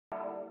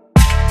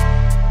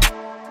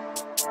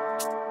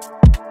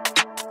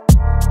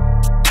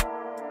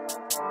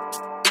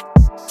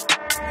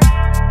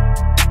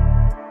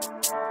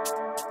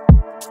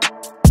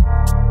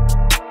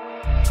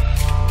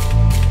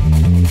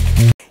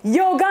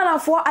Ghana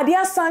for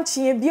adia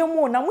sanchi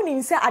biemu na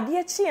munim se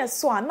adia chie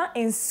so na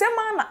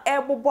ensema na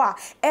ebobo a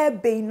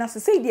ebe na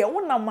se de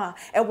wonama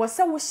e wo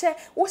se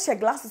wo hye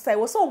glasses ai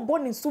wo se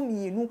oboni so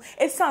mienu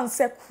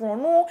esanse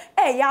krono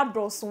ya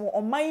dos wo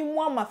oman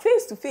mu ama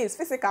face to face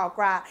physical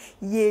kra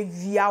ye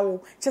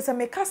viawo chese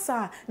me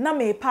kasa na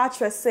me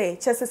patre se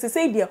chese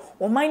se de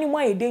oman ni mu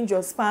aye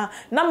dangerous pa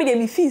na me de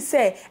me feel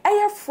se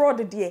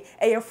fraud de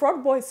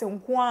fraud boys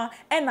nko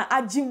a na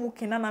agimu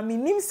kena na me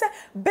nim se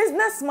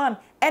businessman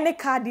ene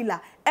car dealer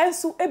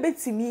enso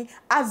ebetimi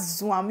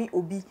azuami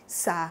obi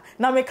sa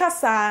na me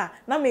kasa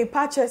na me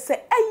patre se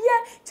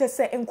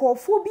chese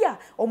nkofo bi a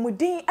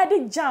omudin ade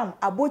jam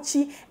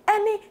abochi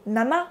ene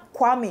nana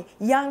kwame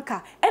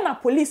yanka ena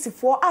police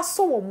for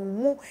aso wo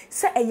mu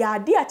se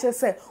ade a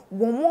chese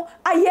wo mo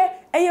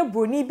aye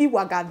broni bi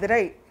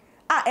wagadre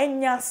a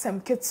enya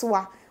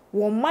semketwa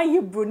wo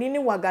maye broni ni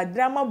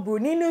wagadre ma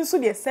broni ni nso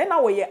de se na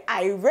wo ye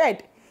I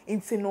read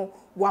intino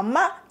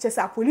wama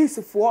chese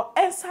police for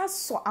ensa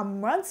so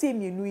amrantie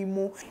mienu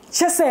imu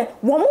chese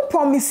wo mo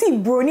promise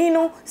broni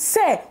no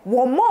se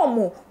wo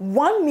mo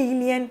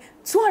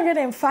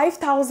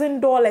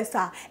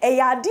 $1,205,000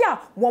 yade a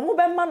wo mo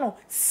be ma no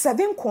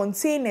 7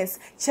 containers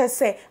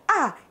chese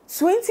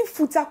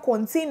 20-footer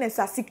containers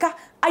asika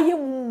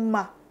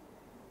ayemuma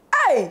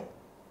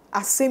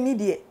asemi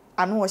de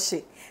anu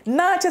ohye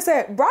na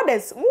chese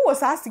brothers mu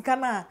was asika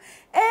na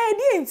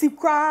di enti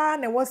kwa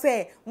na wo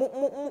say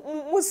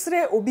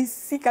musre obi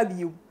sika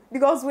biu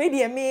because we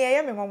dey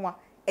me mama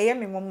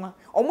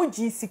omo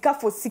gi sika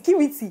for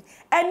security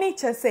any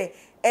chese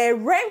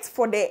rent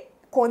for the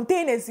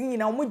containers yin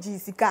na omo gi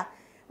sika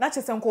na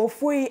chese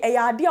nkofo yi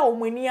ade a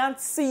omo ni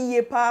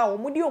antie pa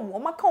omo de omo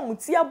maka omo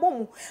ti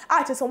abomu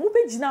chese omo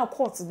be gina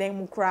court den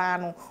mu kra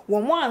no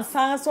wo mo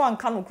ansan so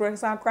anka no kra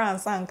san kra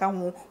ansan anka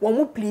ho wo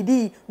mo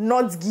plead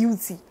not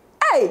guilty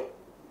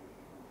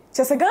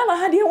chese Ghana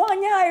hade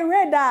wanya I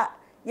read that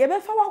ye be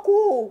fa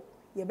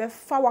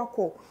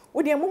wako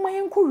wo de moma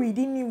yenko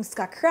reading news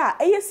kakra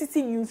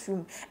city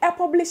newsroom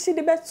publish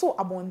the beto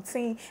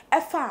abonten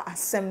fa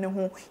asem ne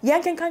ho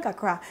yenkenkan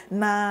kakra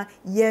na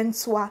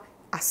yentoa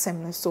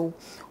asem ne so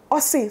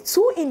or say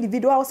 2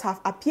 individuals have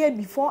appeared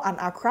before an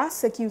Accra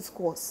Circuit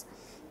Court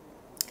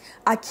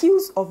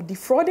accused of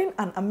defrauding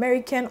an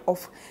American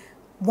of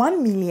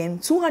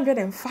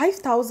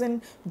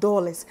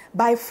 $1,205,000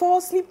 by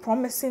falsely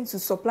promising to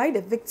supply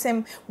the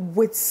victim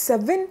with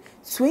 7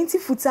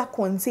 20-footer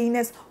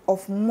containers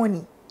of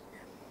money.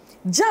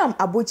 Jam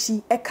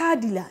Abochi, a car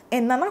dealer,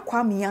 and Nana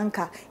Kwame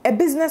Yanka, a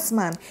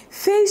businessman,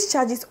 face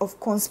charges of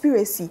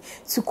conspiracy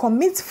to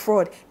commit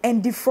fraud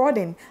and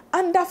defrauding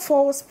under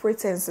false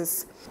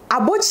pretenses.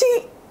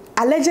 Abochi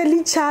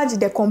allegedly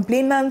charged the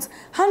complainant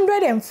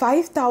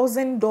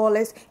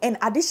 $105,000 and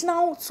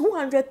additional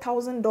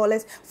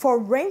 $200,000 for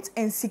rent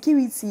and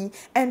security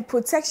and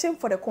protection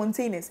for the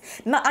containers.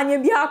 Now,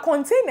 anyabia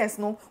containers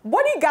no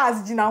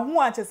bodyguards jina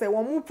hu a chese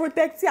wo mu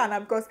protect ya na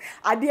because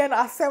ade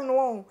na asem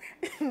no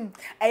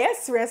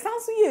serious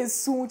sanso ye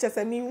su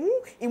chese mi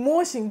hu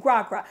emotion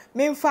krakra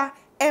memfa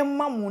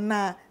emma mu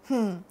na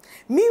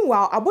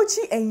Meanwhile,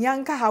 Abochi and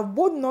Yanka have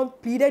both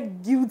not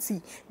pleaded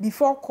guilty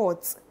before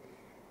court.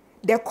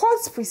 The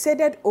court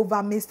presided over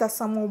Mr.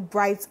 Samuel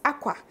Bright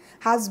Aqua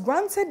has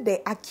granted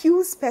the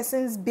accused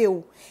person's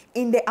bail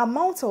in the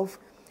amount of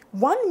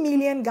 1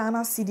 million Ghana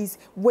cedis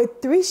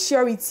with 3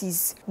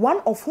 sureties,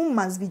 one of whom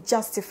must be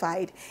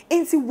justified.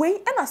 In the way,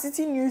 and a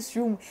city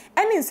newsroom,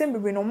 and in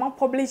some no man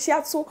publish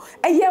yet so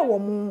a year or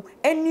more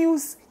a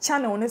news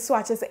channel on the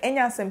swatches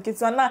and some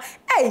kids on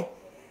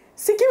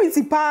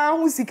security pa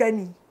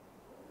husikani.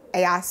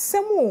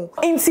 Semo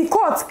in the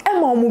court,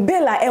 Emma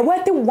Mubela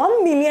worth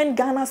 1 million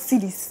Ghana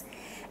cedis.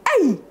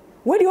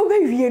 Where do you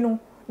be no?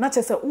 Not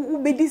just a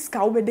ubediska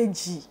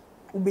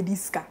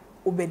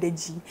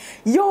ubedeji.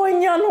 Yo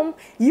nyanom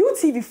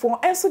UTV4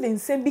 enso den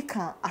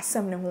sembika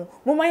asem ne ho.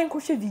 Moma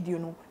yenkohwe video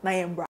no na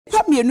yembra.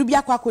 Pa mienu bi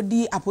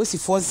akwakodi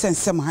aposifo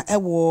nsensem ha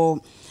ewo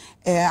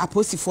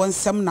aposifo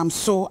nsem nam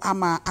so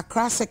ama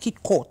Accra Circuit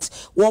Court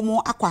wo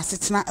mo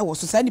akwasetena ewo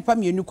so sa nipa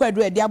mienu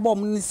kwadu ade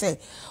abom ni se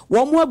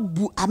wo mo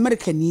abu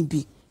American ni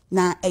bi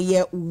na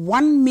eye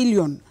 $1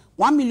 million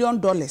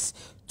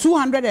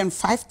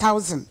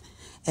 $205,000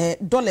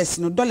 dollars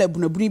no dollar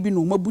bunabuni bi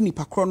no mabu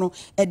nipa kro no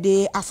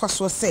de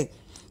afaso se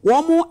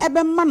wo mo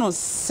ebe ma no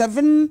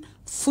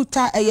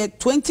 7-footer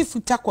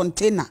 20-footer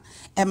container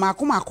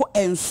mako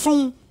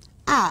enson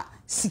a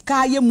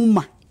sika ye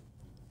muma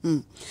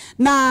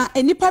na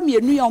enipa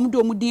mienu ya omdo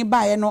omudin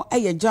baaye no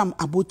Jam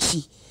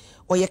Abochi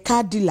oye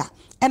car dealer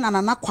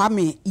Nana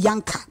Kwame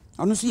Yanka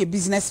ono so ye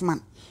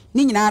businessman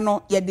ni nyina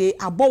no ye de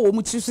abo wo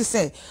mu tiri so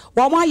se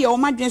wo ma ye wo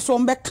madwen so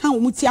mbe kan wo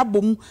mu ti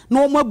abom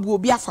na wo mabu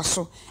obi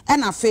afaso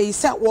na fei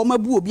se wo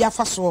mabu obi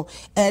afaso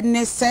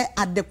ne se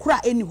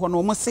adekura eni ho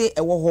no mo se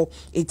ewo ho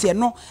etie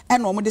no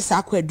na wo de sa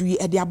akwadu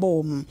yi de abo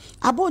wo mu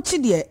abo chi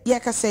de ye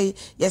ka se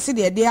ye se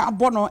de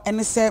abo no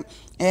ene se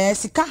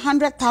sika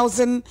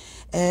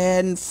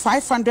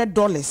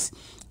 $100,500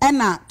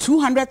 ena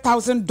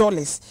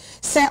 $200,000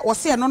 say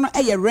wose no no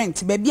eye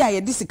rent baby a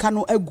ye di sika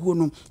no aguo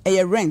no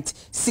eye rent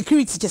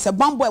security chese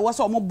bambo e wose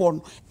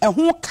omobon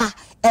ho ka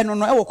eno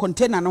no e wo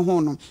container no ho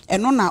no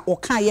eno na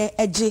oka ye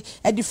eje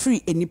edi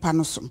free enipa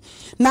no so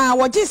na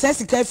woje se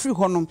sika free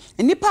ho no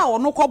enipa a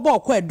wono kɔbɔ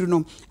ɔkɔ adu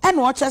no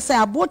ena o chese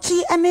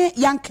abochi ene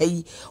yanka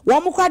yi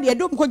wo mo kwa de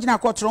dom ko gina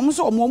kɔtoro mo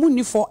so omo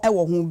nifo e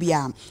wo ho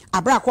bia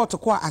abra kɔto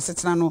kɔ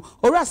asetena no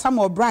owura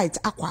Samuel Bright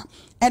akwa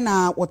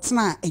ena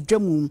wotena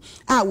edwamu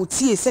a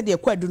wotie se de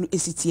kwadu no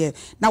esitie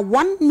na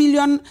 1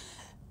 million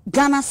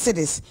Ghana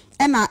cedis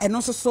ena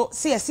eno so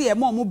se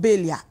mo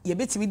belia ye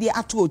betimi de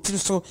ato otiri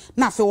so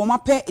na afi wo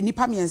mape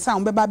enipa miensa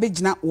wo beba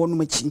begina wo no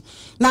machi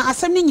na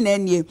asem ni nyina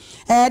nie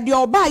de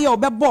oba ye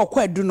obebo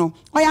kwadu no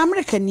oya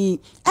America ni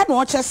ena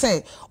o che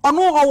se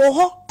ono owo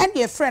ho ena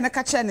ye frɛ ne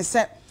ka kire ne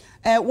se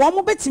wo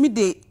mo betimi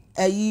de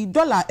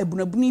dollar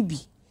ebunabuni bi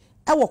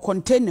e wo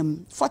container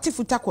 40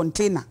 footer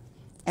container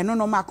eno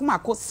no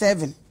mako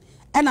 7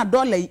 ena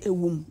dollar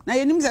ewum na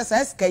yenim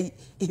se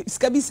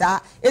ska bi sa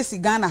esi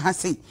Ghana ha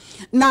sei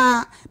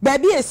na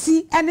baby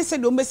esi ene se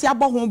do mesi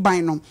abɔ ho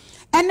ban no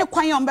ene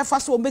kwan ya ombefa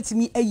so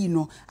obetimi ayi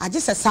no age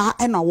se sa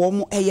ena wo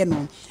mo eye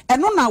no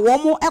eno na wo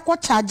mo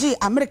ekɔ charge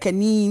America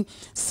ni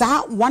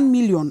sa $1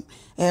 million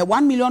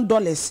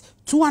dollars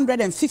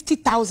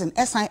 250,000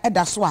 esan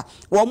eda so a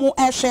wo mo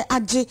ehwe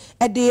age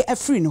ede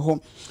afri ne ho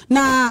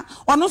na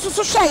ono so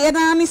hwe ye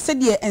na ne se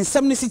de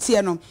ensem ne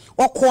sitie no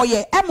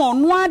okoye e ma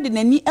ono ade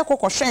nani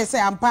ekokɔhwe se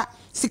ampa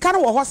sika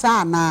no wo ho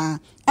sa na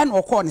ena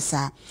okɔ ne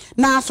sa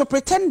na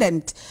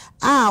superintendent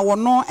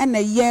wono ena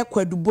ye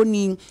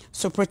kwaduboni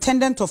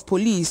superintendent of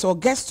police or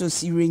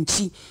Augustus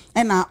Irenchi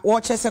ena wo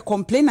chese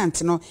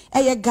complainant no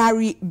eye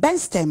Gary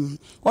Benstem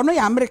ono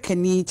ya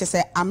Americani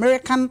chese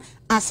American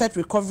Asset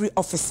Recovery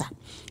Officer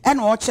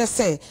ena wo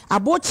chese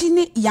abochi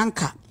ni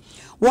yanka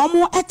wo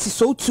mo eti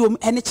so tuom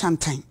ene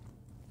chantan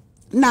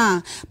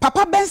na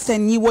Papa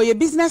Benson ni wo ye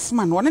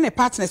businessman one ne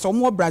partners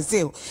omo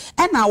Brazil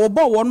ena wo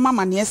bo won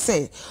mama ne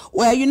say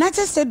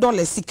United States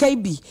dollars sika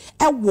bi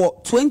e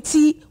wo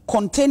 20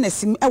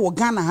 containers e wo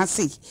Ghana ha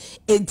sei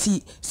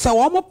enti se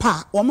wo mo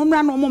pa wo mo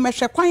mra no mo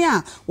mehwe kwan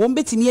a wo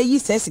betimi ayi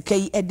sika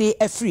yi e de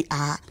afri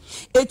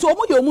eti wo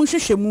mo ye wo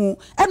hwehwemu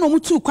ena wo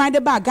tu kwan de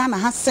ba Ghana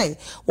ha sei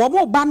wo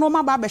mo ba no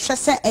ma ba behwe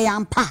se e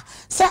ampa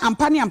se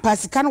ampa ne ampa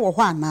sika no wo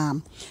ho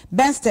ana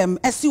Benstem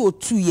esi o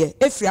 2 ye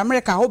afri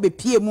America ho be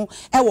pie mu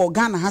e wo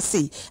Ghana ha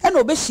sei ena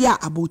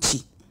obehia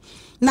abochi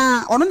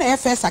na ono na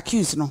first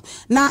accuse no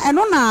na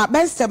eno na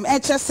Benstem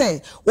eche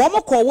se wo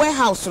mo ko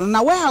warehouse no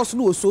na warehouse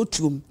no so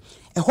tuom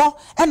eho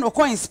eno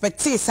ko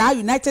inspect sa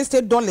United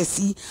States dollars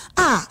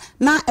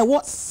na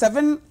ewo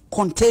 7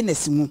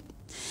 containers mu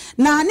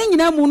na ne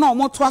nyina mu na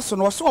omo to aso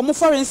no so omo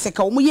forensic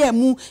omo ye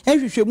mu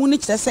ehwehwemu ne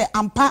kire se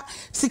ampa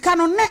sika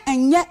no na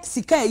enye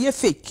sika eye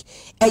fake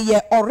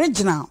eye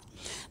original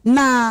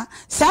na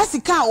sa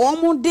sika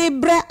omo de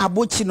bre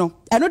abochi no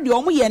eno de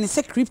omo ye ne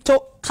se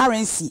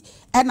cryptocurrency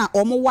ena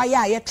omo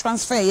waya ye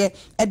transfer ye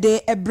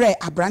de ebre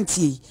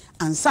abrantie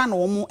ansa na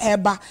omo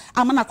eba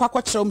amana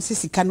kwakɔkyerɛ om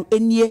sika no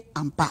enie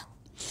ampa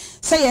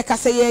say ye ka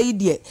say ye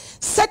die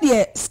said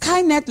ye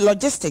Skynet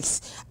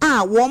Logistics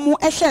wo mo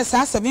ehwe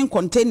sa 7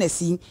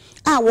 containers yi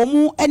wo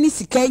mo ani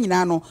sika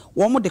nyina no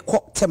wo mo de kɔ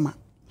tema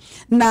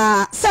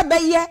na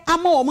sebeye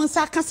ama wo mo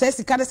nsa ka sa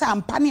sika de sa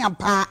ampa ne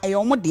ampa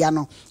wo mo de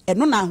ano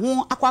eno na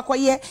ho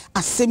akwakoye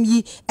asem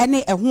yi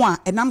ene eho a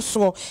enam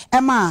so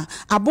ema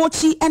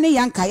abochi ene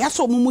yanka ya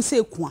so mu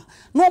se ku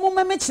no mo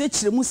meme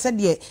kyerɛkyerɛ mu sɛ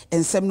de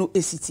ensem no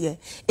esitie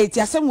eti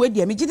asem we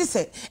de megide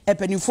sɛ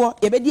epanifo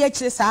ye be de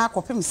akyire sa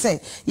akopem sɛ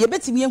ye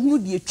betimi ehunu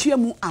de atwa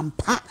mu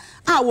ampa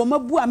wo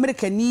mabu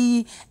America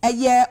ni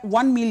eye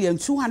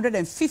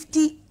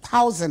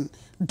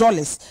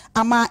 $1,250,000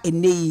 ama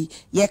enei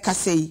ye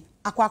kasei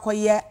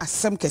akwakoye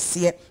asem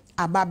kese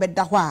aba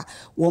beda ho a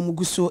wo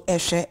muguso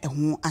ehwe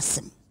eho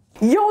asem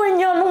yo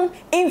nyanom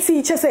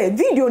enti chese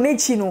video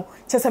nechi no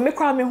chese me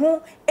kwa me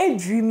ho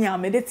edream ya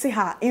me de te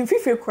ha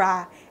mfife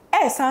kra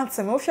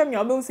sante me hwe me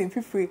obem se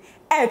mfife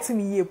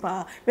etimi ye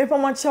pa me pa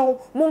ma chew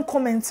mon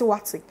comment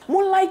what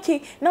mon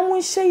like na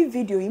mon share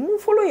video mon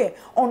follow ye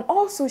on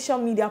all social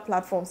media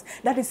platforms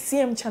that is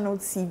CM Channel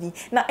TV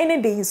na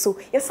any day so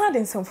yesa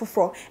den sem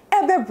foforo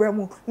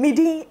ebebremu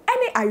midi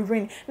any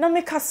Irene na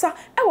me kasa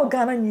e wo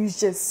Ghana news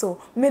just so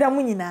me da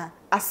mo nyina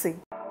ase